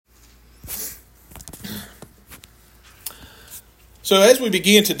So as we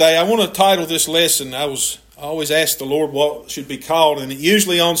begin today, I want to title this lesson. I always ask the Lord what should be called, and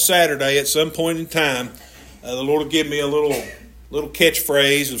usually on Saturday at some point in time, the Lord will give me a little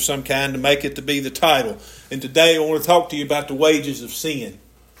catchphrase of some kind to make it to be the title. And today I want to talk to you about the wages of sin.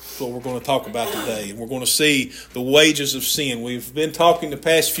 That's what we're going to talk about today. And we're going to see the wages of sin. We've been talking the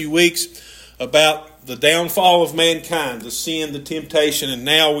past few weeks about the downfall of mankind, the sin, the temptation, and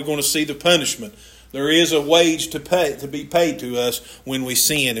now we're going to see the punishment. There is a wage to be paid to us when we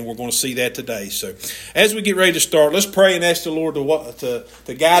sin, and we're going to see that today. So as we get ready to start, let's pray and ask the Lord to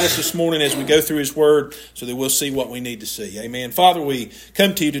guide us this morning as we go through His Word so that we'll see what we need to see. Amen. Father, we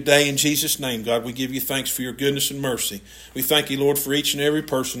come to you today in Jesus' name, God. We give you thanks for your goodness and mercy. We thank you, Lord, for each and every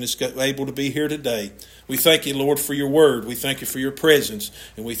person that's able to be here today. We thank you, Lord, for your Word. We thank you for your presence,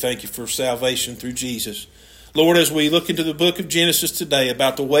 and we thank you for salvation through Jesus. Lord, as we look into the book of Genesis today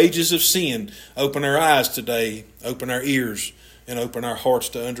about the wages of sin, open our eyes today, open our ears, and open our hearts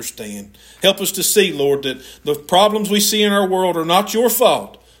to understand. Help us to see, Lord, that the problems we see in our world are not your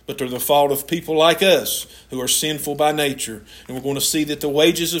fault, but they're the fault of people like us who are sinful by nature. And we're going to see that the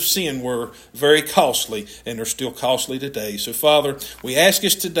wages of sin were very costly, and they're still costly today. So, Father, we ask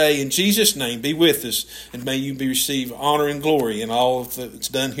us today in Jesus' name, be with us, and may you receive honor and glory in all that's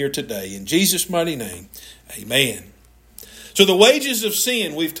done here today. In Jesus' mighty name, amen. So the wages of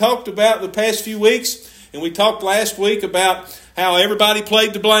sin, we've talked about the past few weeks, and we talked last week about how everybody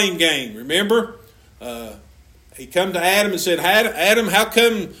played the blame game. Remember? He come to Adam and said, Adam,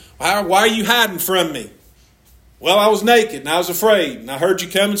 why are you hiding from me? Well, I was naked and I was afraid, and I heard you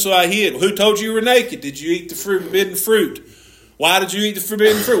coming, so I hid. Well, who told you were naked? Did you eat the forbidden fruit? Why did you eat the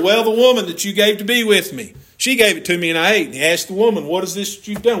forbidden fruit? Well, the woman that you gave to be with me. She gave it to me and I ate. And he asked the woman, what is this that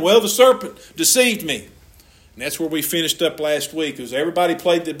you've done? Well, the serpent deceived me. And that's where we finished up last week, because everybody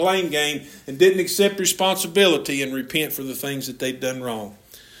played the blame game and didn't accept responsibility and repent for the things that they'd done wrong.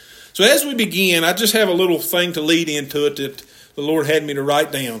 So as we begin, I just have a little thing to lead into it that the Lord had me to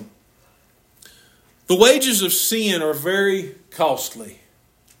write down. The wages of sin are very costly.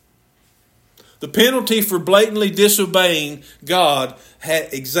 The penalty for blatantly disobeying God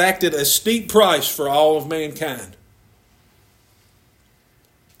had exacted a steep price for all of mankind,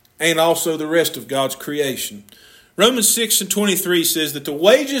 and also the rest of God's creation. Romans 6:23 says that the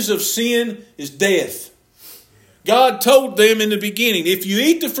wages of sin is death. God told them in the beginning, if you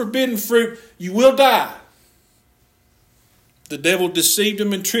eat the forbidden fruit, you will die. The devil deceived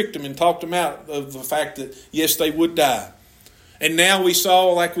them and tricked them and talked them out of the fact that, yes, they would die. And now we saw,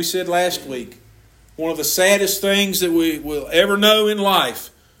 like we said last week, one of the saddest things that we will ever know in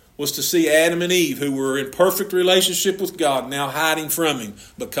life was to see Adam and Eve, who were in perfect relationship with God, now hiding from Him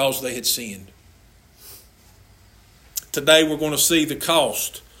because they had sinned. Today we're going to see the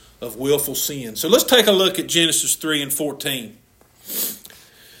cost of willful sin. So let's take a look at Genesis 3:14.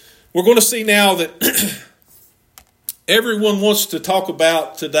 We're going to see now that everyone wants to talk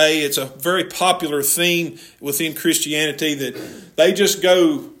about today. It's a very popular theme within Christianity that they just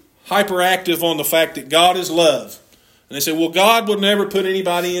go hyperactive on the fact that God is love. And they say, well, God would never put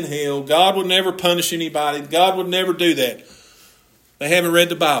anybody in hell. God would never punish anybody. God would never do that. They haven't read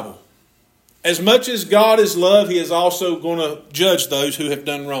the Bible. As much as God is love, He is also going to judge those who have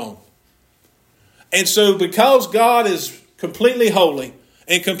done wrong. And so because God is completely holy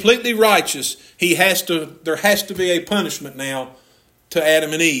and completely righteous, there has to be a punishment now to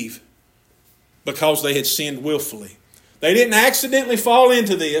Adam and Eve because they had sinned willfully. They didn't accidentally fall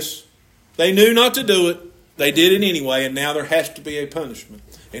into this. They knew not to do it. They did it anyway, and now there has to be a punishment.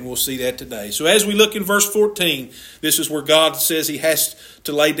 And we'll see that today. So as we look in verse 14, this is where God says He has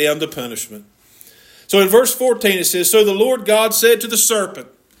to lay down the punishment. So in verse 14 it says, so the Lord God said to the serpent,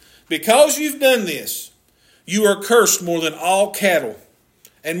 because you've done this, you are cursed more than all cattle,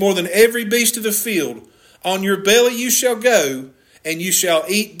 and more than every beast of the field. On your belly you shall go, and you shall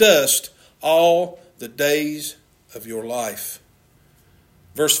eat dust all the days of your life.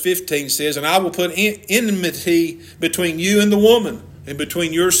 Verse 15 says, and I will put enmity between you and the woman, and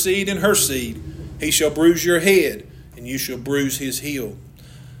between your seed and her seed. He shall bruise your head, and you shall bruise his heel.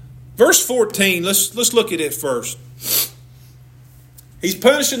 Verse 14, let's look at it first. He's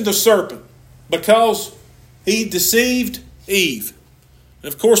punishing the serpent because he deceived Eve.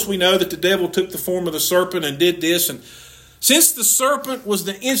 And of course we know that the devil took the form of the serpent and did this. And since the serpent was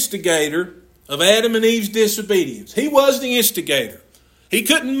the instigator of Adam and Eve's disobedience, he was the instigator. He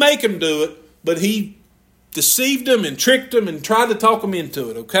couldn't make them do it, but he deceived them and tricked them and tried to talk them into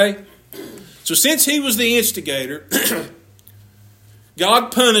it, okay? So since he was the instigator,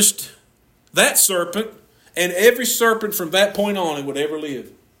 God punished that serpent and every serpent from that point on who would ever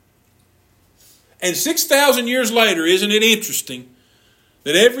live. And 6,000 years later, isn't it interesting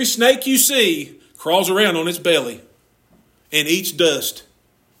that every snake you see crawls around on its belly and eats dust,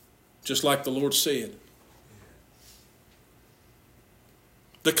 just like the Lord said.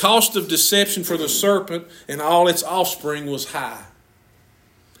 The cost of deception for the serpent and all its offspring was high.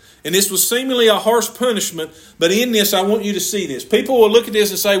 And this was seemingly a harsh punishment, but in this I want you to see this. People will look at this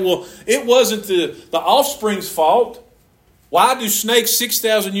and say, well, it wasn't the offspring's fault. Why do snakes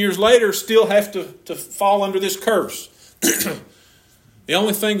 6,000 years later still have to fall under this curse? The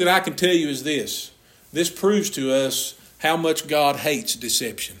only thing that I can tell you is this. This proves to us how much God hates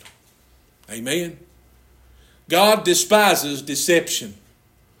deception. Amen? God despises deception.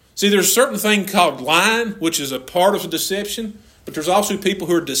 See, there's a certain thing called lying, which is a part of deception, but there's also people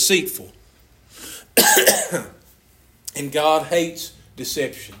who are deceitful. And God hates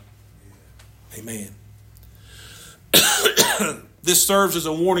deception. Amen. This serves as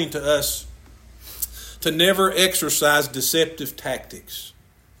a warning to us to never exercise deceptive tactics.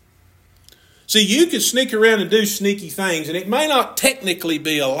 See, you can sneak around and do sneaky things, and it may not technically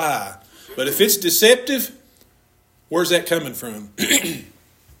be a lie, but if it's deceptive, where's that coming from?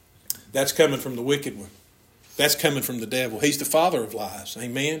 That's coming from the wicked one. That's coming from the devil. He's the father of lies.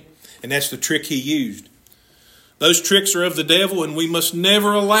 Amen? And that's the trick he used. Those tricks are of the devil, and we must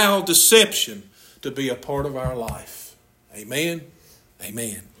never allow deception to be a part of our life. Amen?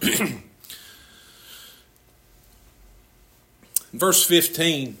 Amen. Verse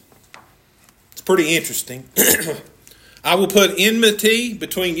 15, it's pretty interesting. I will put enmity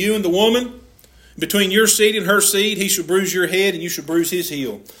between you and the woman, between your seed and her seed. He shall bruise your head, and you shall bruise his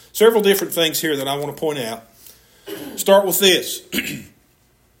heel. Several different things here that I want to point out. Start with this.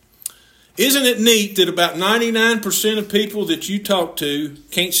 Isn't it neat that about 99% of people that you talk to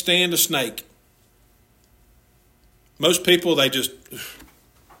can't stand a snake? Most people, they just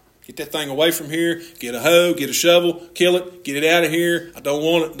get that thing away from here, get a hoe, get a shovel, kill it, get it out of here. I don't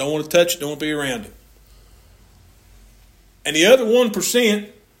want it, don't want to touch it, don't want to be around it. And the other 1%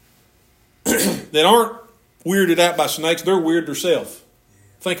 that aren't weirded out by snakes, they're weird themselves.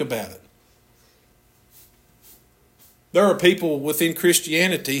 Think about it. There are people within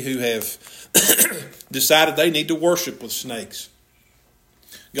Christianity who have decided they need to worship with snakes.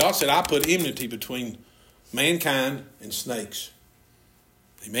 God said, I put enmity between mankind and snakes.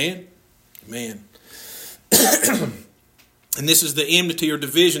 Amen? Amen. And this is the enmity or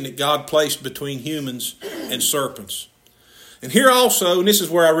division that God placed between humans and serpents. And here also, and this is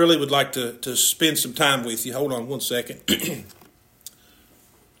where I really would like to spend some time with you. Hold on one second.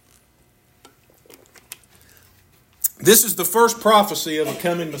 This is the first prophecy of a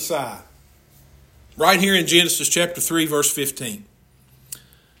coming Messiah. Right here in Genesis chapter 3, verse 15.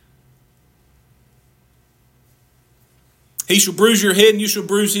 He shall bruise your head and you shall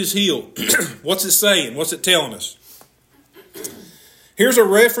bruise his heel. What's it saying? What's it telling us? Here's a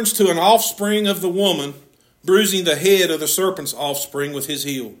reference to an offspring of the woman bruising the head of the serpent's offspring with his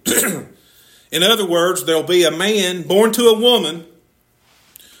heel. In other words, there'll be a man born to a woman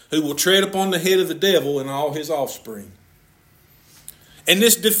who will tread upon the head of the devil and all his offspring. And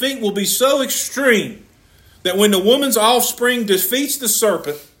this defeat will be so extreme that when the woman's offspring defeats the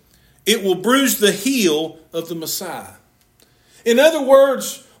serpent, it will bruise the heel of the Messiah. In other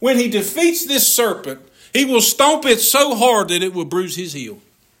words, when he defeats this serpent, he will stomp it so hard that it will bruise his heel.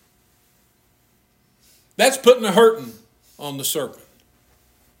 That's putting a hurting on the serpent.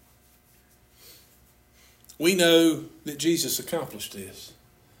 We know that Jesus accomplished this.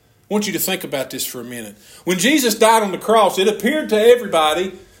 I want you to think about this for a minute. When Jesus died on the cross, it appeared to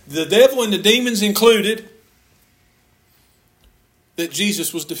everybody, the devil and the demons included, that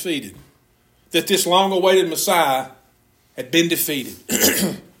Jesus was defeated. That this long-awaited Messiah had been defeated.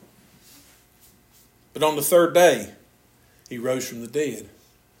 But on the third day, he rose from the dead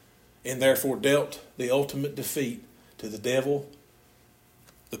and therefore dealt the ultimate defeat to the devil,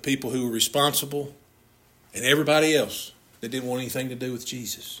 the people who were responsible, and everybody else that didn't want anything to do with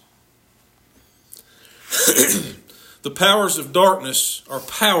Jesus. The powers of darkness are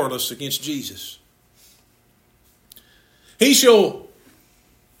powerless against Jesus. He shall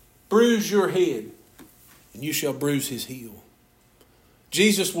bruise your head, and you shall bruise his heel.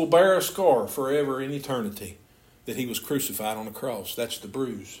 Jesus will bear a scar forever in eternity that he was crucified on a cross. That's the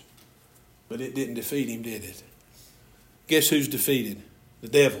bruise. But it didn't defeat him, did it? Guess who's defeated? The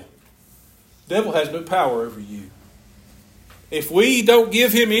devil. The devil has no power over you. If we don't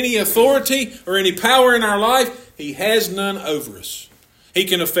give him any authority or any power in our life, he has none over us. He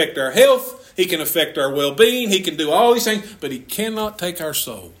can affect our health. He can affect our well-being. He can do all these things, but he cannot take our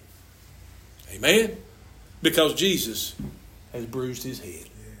soul. Amen? Because Jesus has bruised his head.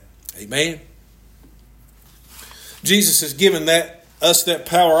 Amen? Jesus has given that us that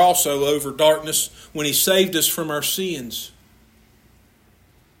power also over darkness when He saved us from our sins.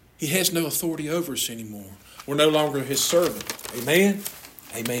 He has no authority over us anymore. We're no longer His servant. Amen?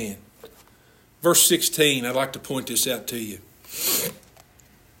 Amen. Verse 16, I'd like to point this out to you.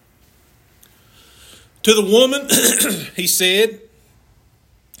 To the woman, He said,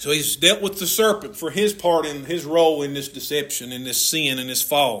 so He's dealt with the serpent for his part in his role in this deception, in this sin, in this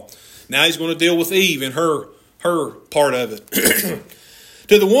fall. Now He's going to deal with Eve and her part of it.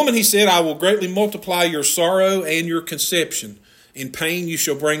 To the woman He said, I will greatly multiply your sorrow and your conception. In pain you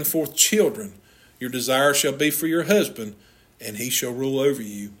shall bring forth children. Your desire shall be for your husband, and he shall rule over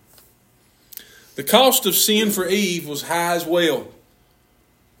you. The cost of sin for Eve was high as well.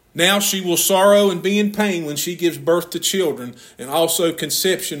 Now she will sorrow and be in pain when she gives birth to children, and also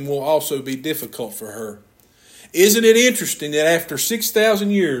conception will also be difficult for her. Isn't it interesting that after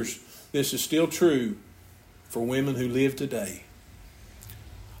 6,000 years, this is still true for women who live today?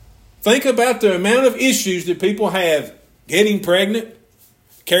 Think about the amount of issues that people have getting pregnant,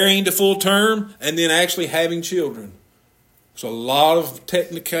 carrying to full term, and then actually having children. There's a lot of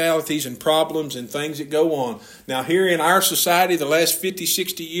technicalities and problems and things that go on. Now here in our society, the last 50,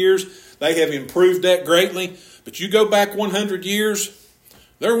 60 years, they have improved that greatly. But you go back 100 years,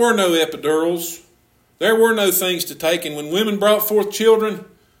 there were no epidurals. There were no things to take. And when women brought forth children,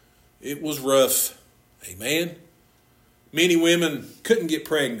 it was rough. Amen. Many women couldn't get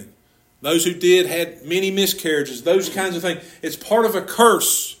pregnant. Those who did had many miscarriages, those kinds of things. It's part of a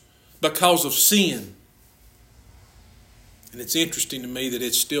curse because of sin. And it's interesting to me that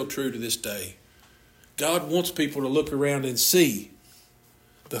it's still true to this day. God wants people to look around and see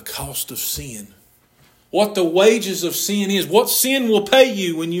the cost of sin. What the wages of sin is. What sin will pay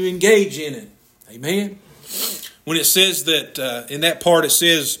you when you engage in it. Amen? When it says that, in that part it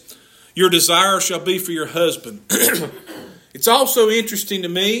says, your desire shall be for your husband. It's also interesting to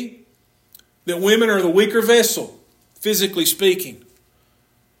me that women are the weaker vessel, physically speaking.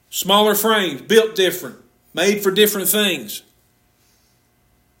 Smaller frames, built different, made for different things.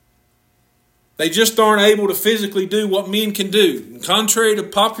 They just aren't able to physically do what men can do. And contrary to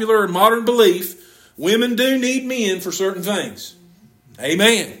popular and modern belief, women do need men for certain things.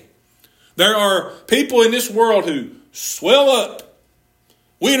 Amen. There are people in this world who swell up.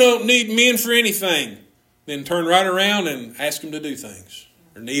 We don't need men for anything. Then turn right around and ask them to do things.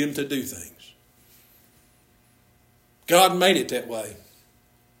 Or need them to do things. God made it that way.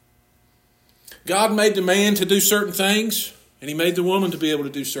 God made the man to do certain things, and He made the woman to be able to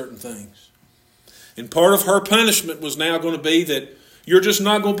do certain things. And part of her punishment was now going to be that you're just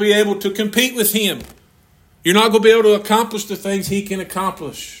not going to be able to compete with Him. You're not going to be able to accomplish the things He can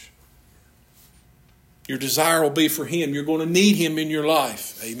accomplish. Your desire will be for Him. You're going to need Him in your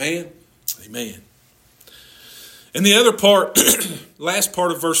life. Amen? Amen. And the other part, last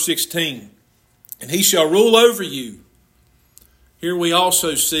part of verse 16, and He shall rule over you. Here we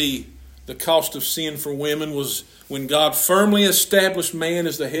also see the cost of sin for women was when God firmly established man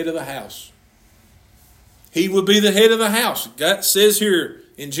as the head of the house. He would be the head of the house. God says here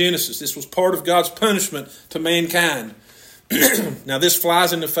in Genesis, this was part of God's punishment to mankind. Now this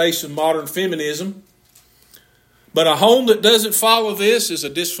flies in the face of modern feminism. But a home that doesn't follow this is a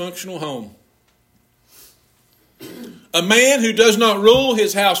dysfunctional home. A man who does not rule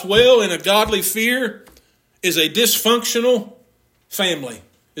his house well in a godly fear is a dysfunctional family,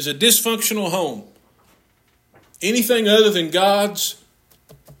 is a dysfunctional home. Anything other than God's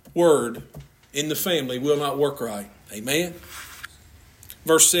word in the family will not work right. Amen?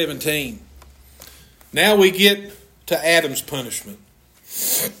 Verse 17. Now we get to Adam's punishment.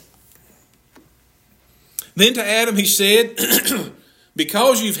 Then to Adam he said,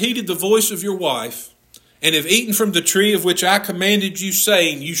 because you've heeded the voice of your wife, and have eaten from the tree of which I commanded you,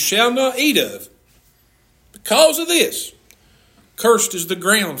 saying, you shall not eat of. Because of this, cursed is the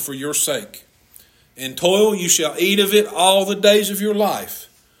ground for your sake. In toil you shall eat of it all the days of your life.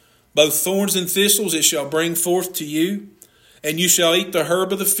 Both thorns and thistles it shall bring forth to you, and you shall eat the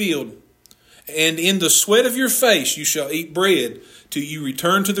herb of the field. And in the sweat of your face you shall eat bread, till you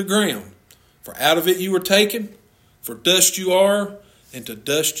return to the ground. For out of it you were taken, for dust you are, and to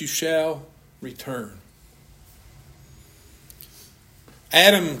dust you shall return.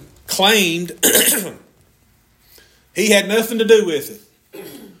 Adam claimed he had nothing to do with it.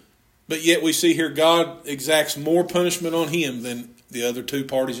 But yet we see here God exacts more punishment on him than the other two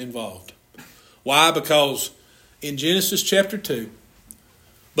parties involved. Why? Because in Genesis chapter 2,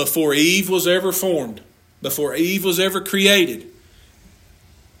 before Eve was ever formed, before Eve was ever created,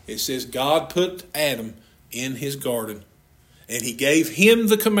 it says God put Adam in his garden and He gave him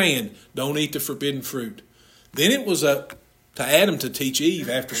the command, don't eat the forbidden fruit. Then it was up to Adam to teach Eve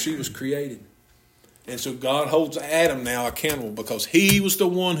after she was created. And so God holds Adam now accountable because he was the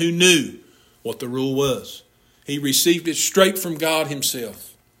one who knew what the rule was. He received it straight from God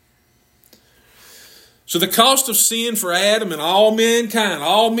himself. So the cost of sin for Adam and all mankind,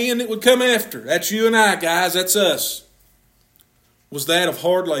 all men that would come after, that's you and I, guys, that's us, was that of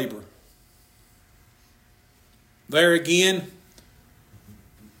hard labor. There again,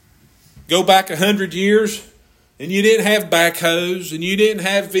 go back 100 years, and you didn't have backhoes, and you didn't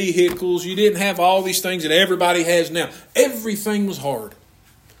have vehicles, you didn't have all these things that everybody has now. Everything was hard.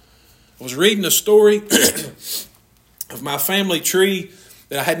 I was reading a story of my family tree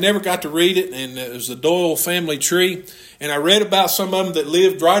that I had never got to read it, and it was the Doyle family tree. And I read about some of them that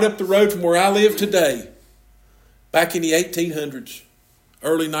lived right up the road from where I live today, back in the 1800s,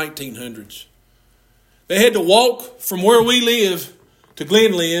 early 1900s. They had to walk from where we live to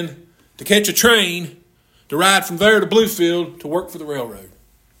Glen Lynn to catch a train to ride from there to Bluefield to work for the railroad.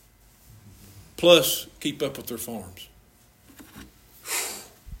 Plus, keep up with their farms.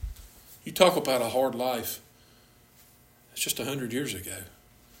 You talk about a hard life. It's just 100 years ago.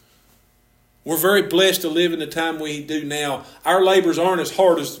 We're very blessed to live in the time we do now. Our labors aren't as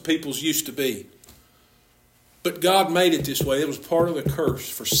hard as the people's used to be. But God made it this way. It was part of the curse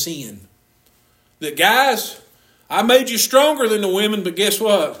for sin. That, guys, I made you stronger than the women, but guess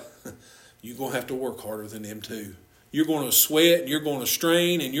what? You're going to have to work harder than them too. You're going to sweat, and you're going to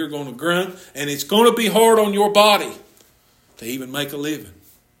strain, and you're going to grunt, and it's going to be hard on your body to even make a living.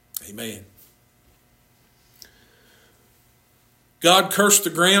 Amen. God cursed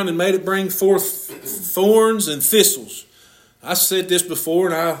the ground and made it bring forth thorns and thistles. I said this before,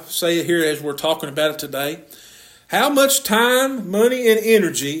 and I'll say it here as we're talking about it today. How much time, money, and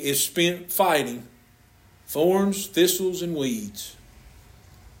energy is spent fighting thorns, thistles, and weeds?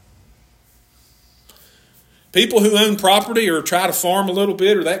 People who own property or try to farm a little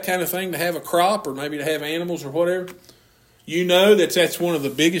bit or that kind of thing to have a crop or maybe to have animals or whatever, you know that's one of the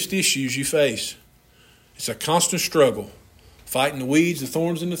biggest issues you face. It's a constant struggle, fighting the weeds, the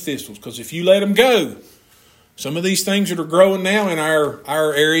thorns, and the thistles. Because if you let them go, some of these things that are growing now in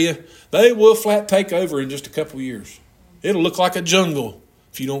our area, they will flat take over in just a couple of years. It'll look like a jungle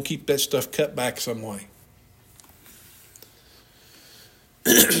if you don't keep that stuff cut back some way.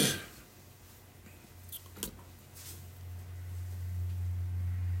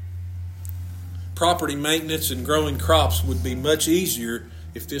 Property maintenance and growing crops would be much easier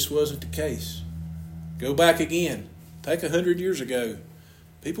if this wasn't the case. Go back again. Take 100 years ago.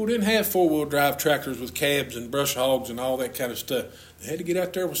 People didn't have four-wheel drive tractors with cabs and brush hogs and all that kind of stuff. They had to get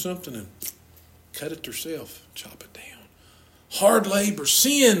out there with something and cut it themselves, chop it down. Hard labor.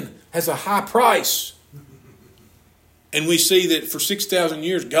 Sin has a high price. And we see that for 6,000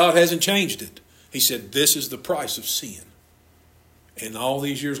 years, God hasn't changed it. He said, this is the price of sin. And all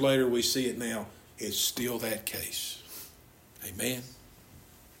these years later, we see it now. It's still that case. Amen.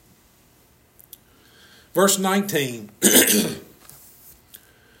 Verse 19.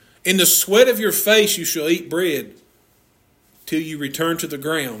 In the sweat of your face you shall eat bread till you return to the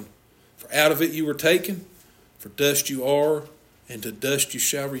ground. For out of it you were taken, for dust you are, and to dust you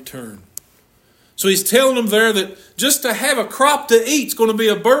shall return. So he's telling them there that just to have a crop to eat is going to be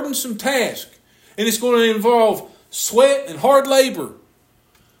a burdensome task. And it's going to involve sweat and hard labor.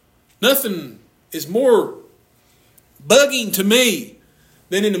 Nothing is more bugging to me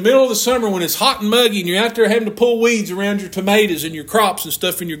than in the middle of the summer when it's hot and muggy and you're out there having to pull weeds around your tomatoes and your crops and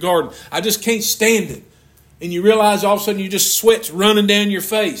stuff in your garden. I just can't stand it. And you realize all of a sudden you just sweat's running down your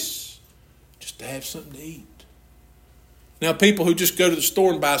face just to have something to eat. Now, people who just go to the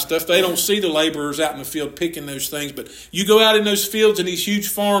store and buy stuff, they don't see the laborers out in the field picking those things. But you go out in those fields and these huge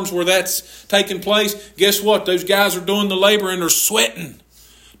farms where that's taking place, guess what? Those guys are doing the labor and they're sweating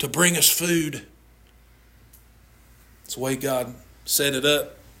to bring us food. It's the way God set it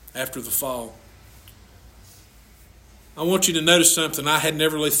up after the fall. I want you to notice something. I had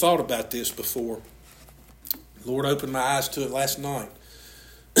never really thought about this before. The Lord opened my eyes to it last night.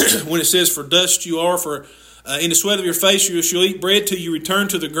 When it says, for dust you are, for in the sweat of your face you shall eat bread till you return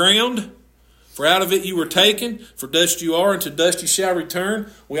to the ground. For out of it you were taken, for dust you are, and to dust you shall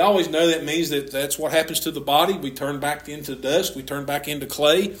return. We always know that means that that's what happens to the body. We turn back into dust. We turn back into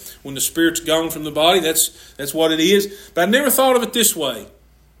clay. When the spirit's gone from the body, that's what it is. But I never thought of it this way.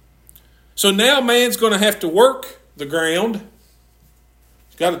 So now man's going to have to work the ground.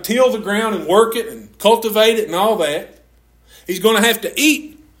 He's got to till the ground and work it and cultivate it and all that. He's going to have to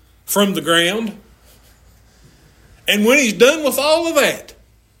eat from the ground. And when he's done with all of that,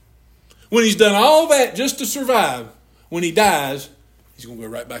 when he's done all that just to survive, when he dies, he's going to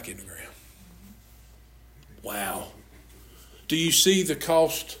go right back in the ground. Wow. Do you see the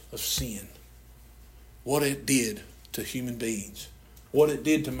cost of sin? What it did to human beings. What it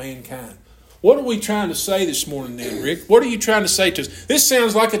did to mankind. What are we trying to say this morning then, Rick? What are you trying to say to us? This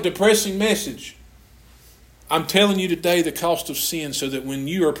sounds like a depressing message. I'm telling you today the cost of sin so that when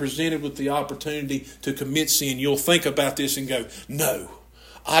you are presented with the opportunity to commit sin, you'll think about this and go, no,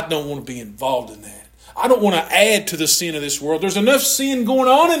 I don't want to be involved in that. I don't want to add to the sin of this world. There's enough sin going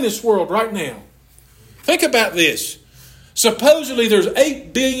on in this world right now. Think about this. Supposedly there's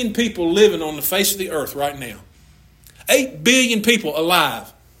 8 billion people living on the face of the earth right now. 8 billion people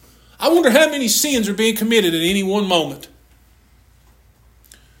alive. I wonder how many sins are being committed at any one moment.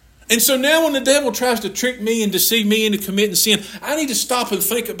 And so now when the devil tries to trick me and deceive me into committing sin, I need to stop and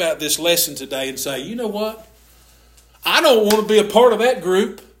think about this lesson today and say, you know what? I don't want to be a part of that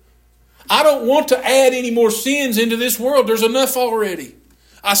group. I don't want to add any more sins into this world. There's enough already.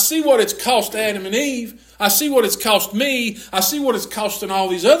 I see what it's cost Adam and Eve. I see what it's cost me. I see what it's costing all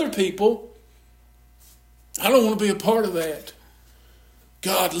these other people. I don't want to be a part of that.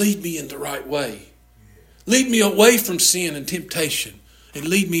 God, lead me in the right way. Lead me away from sin and temptation. And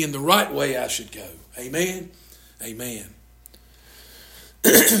lead me in the right way I should go. Amen? Amen.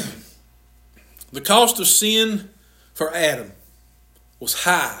 The cost of sin for Adam was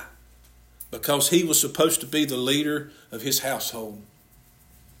high because he was supposed to be the leader of his household.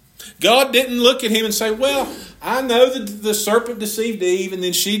 God didn't look at him and say, well, I know that the serpent deceived Eve and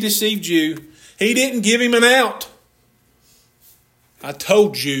then she deceived you. He didn't give him an out. I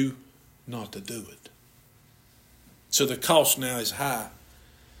told you not to do it. So the cost now is high.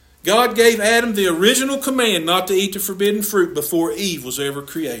 God gave Adam the original command not to eat the forbidden fruit before Eve was ever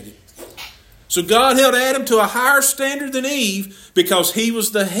created. So God held Adam to a higher standard than Eve because he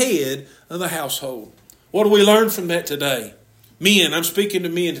was the head of the household. What do we learn from that today? Men, I'm speaking to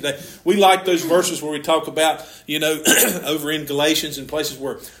men today. We like those verses where we talk about, over in Galatians and places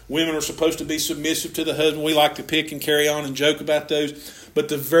where women are supposed to be submissive to the husband. We like to pick and carry on and joke about those. But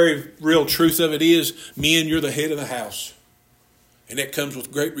the very real truth of it is, men, you're the head of the house. And that comes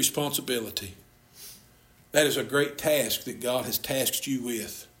with great responsibility. That is a great task that God has tasked you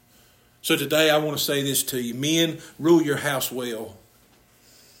with. So today I want to say this to you. Men, rule your house well.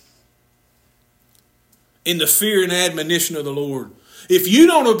 In the fear and admonition of the Lord. If you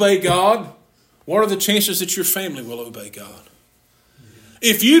don't obey God, what are the chances that your family will obey God?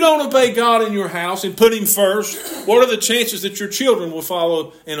 If you don't obey God in your house and put Him first, what are the chances that your children will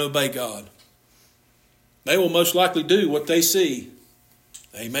follow and obey God? They will most likely do what they see.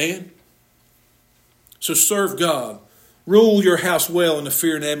 Amen? So serve God. Rule your house well in the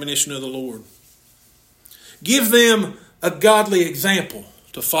fear and admonition of the Lord. Give them a godly example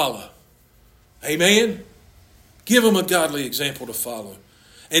to follow. Amen? Give them a godly example to follow.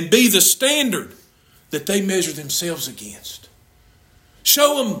 And be the standard that they measure themselves against.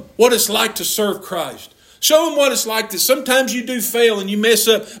 Show them what it's like to serve Christ. Show them what it's like that sometimes you do fail and you mess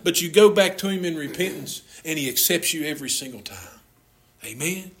up, but you go back to Him in repentance and He accepts you every single time.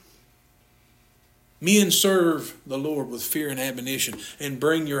 Amen? Men, serve the Lord with fear and admonition and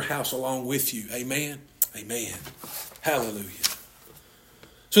bring your house along with you. Amen? Amen. Hallelujah.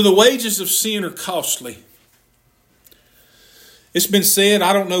 So the wages of sin are costly. It's been said,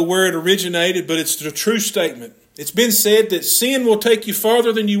 I don't know where it originated, but it's the true statement. It's been said that sin will take you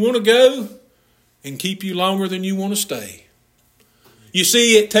farther than you want to go and keep you longer than you want to stay. You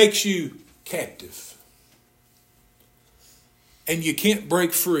see, it takes you captive. And you can't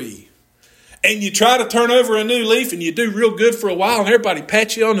break free. And you try to turn over a new leaf and you do real good for a while and everybody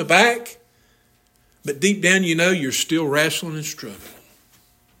pats you on the back. But deep down you know you're still wrestling and struggling.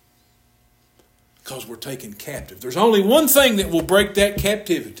 Because we're taken captive. There's only one thing that will break that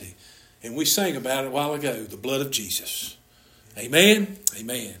captivity. And we sang about it a while ago. The blood of Jesus. Amen?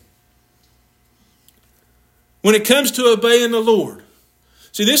 Amen. When it comes to obeying the Lord.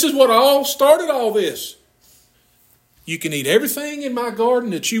 See, this is what all started all this. You can eat everything in my garden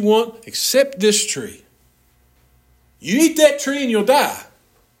that you want except this tree. You eat that tree and you'll die.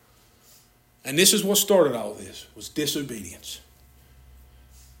 And this is what started all this, was disobedience.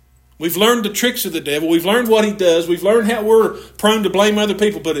 We've learned the tricks of the devil. We've learned what he does. We've learned how we're prone to blame other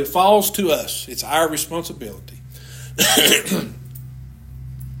people, but it falls to us. It's our responsibility.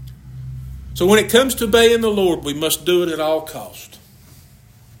 So when it comes to obeying the Lord, we must do it at all cost.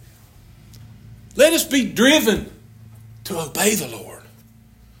 Let us be driven to obey the Lord.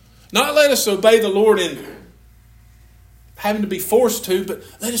 Not let us obey the Lord in having to be forced to, but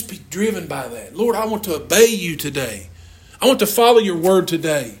let us be driven by that. Lord, I want to obey you today. I want to follow your word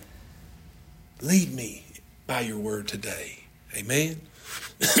today. Lead me by your word today. Amen.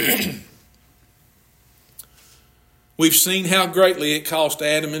 We've seen how greatly it cost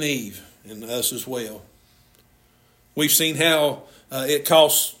Adam and Eve, and us as well. We've seen how it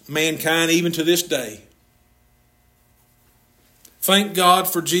costs mankind even to this day. Thank God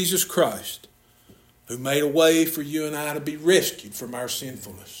for Jesus Christ, who made a way for you and I to be rescued from our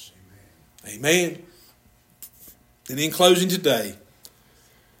sinfulness. Amen. And in closing today,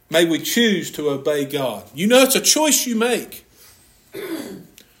 may we choose to obey God. You know, it's a choice you make.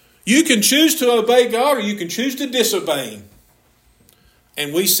 You can choose to obey God, or you can choose to disobey Him.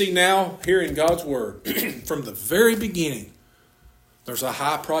 And we see now here in God's Word, from the very beginning, there's a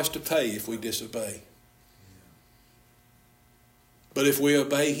high price to pay if we disobey. But if we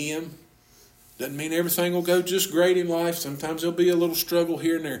obey Him, doesn't mean everything will go just great in life. Sometimes there'll be a little struggle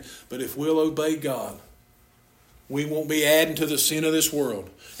here and there. But if we'll obey God, we won't be adding to the sin of this world.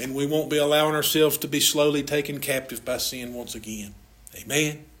 And we won't be allowing ourselves to be slowly taken captive by sin once again.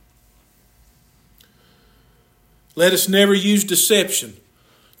 Amen. Let us never use deception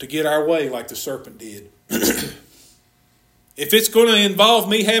to get our way like the serpent did. If it's going to involve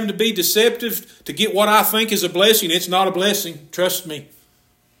me having to be deceptive to get what I think is a blessing, it's not a blessing. Trust me.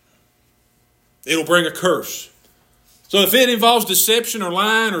 It'll bring a curse. So if it involves deception or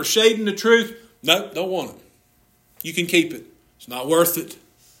lying or shading the truth, no, don't want it. You can keep it. It's not worth it.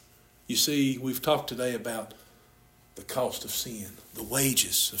 You see, we've talked today about the cost of sin, the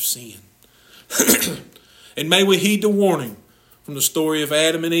wages of sin. And may we heed the warning from the story of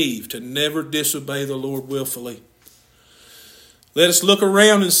Adam and Eve to never disobey the Lord willfully. Let us look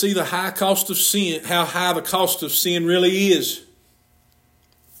around and see the high cost of sin, how high the cost of sin really is.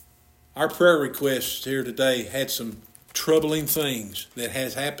 Our prayer requests here today had some troubling things that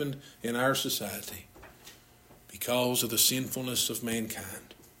has happened in our society because of the sinfulness of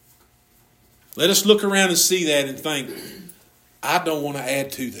mankind. Let us look around and see that and think, I don't want to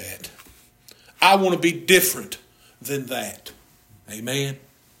add to that. I want to be different than that. Amen.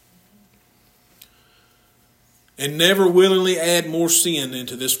 And never willingly add more sin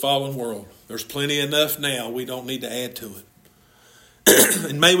into this fallen world. There's plenty enough now. We don't need to add to it.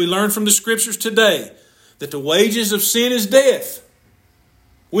 And may we learn from the Scriptures today that the wages of sin is death.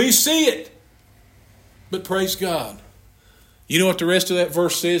 We see it. But praise God. You know what the rest of that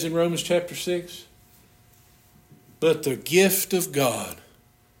verse says in Romans chapter 6? But the gift of God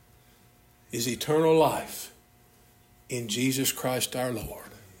is eternal life in Jesus Christ our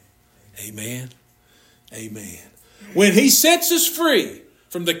Lord. Amen. Amen. When He sets us free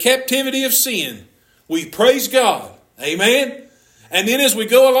from the captivity of sin, we praise God. Amen. And then as we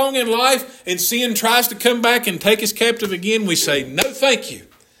go along in life and sin tries to come back and take us captive again, we say, no, thank you.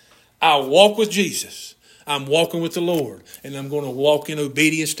 I'll walk with Jesus. I'm walking with the Lord, and I'm going to walk in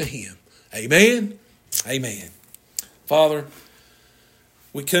obedience to Him. Amen. Amen. Father,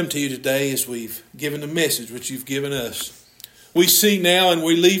 we come to you today as we've given the message which you've given us. We see now, and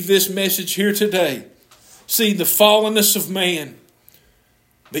we leave this message here today, see the fallenness of man,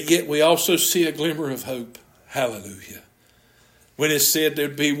 but yet we also see a glimmer of hope. Hallelujah. When it said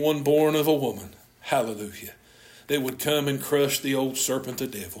there'd be one born of a woman, hallelujah, that would come and crush the old serpent, the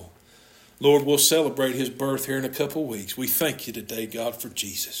devil. Lord, we'll celebrate his birth here in a couple of weeks. We thank you today, God, for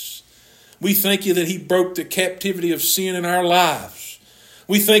Jesus. We thank you that he broke the captivity of sin in our lives.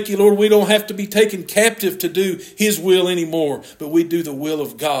 We thank you, Lord, we don't have to be taken captive to do his will anymore, but we do the will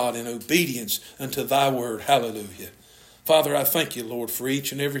of God in obedience unto thy word. Hallelujah. Father, I thank you, Lord, for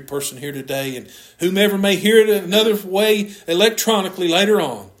each and every person here today, and whomever may hear it another way electronically later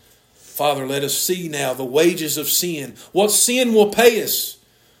on. Father, let us see now the wages of sin. What sin will pay us.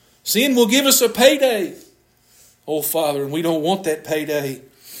 Sin will give us a payday. Oh, Father, and we don't want that payday.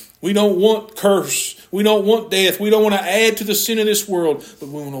 We don't want curse. We don't want death. We don't want to add to the sin of this world, but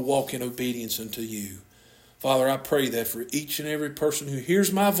we want to walk in obedience unto you. Father, I pray that for each and every person who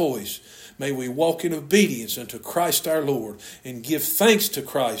hears my voice, may we walk in obedience unto Christ our Lord and give thanks to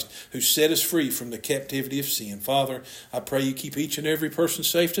Christ who set us free from the captivity of sin. Father, I pray you keep each and every person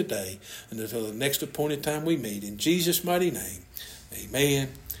safe today and until the next appointed time we meet. In Jesus' mighty name, amen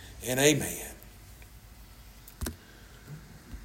and amen.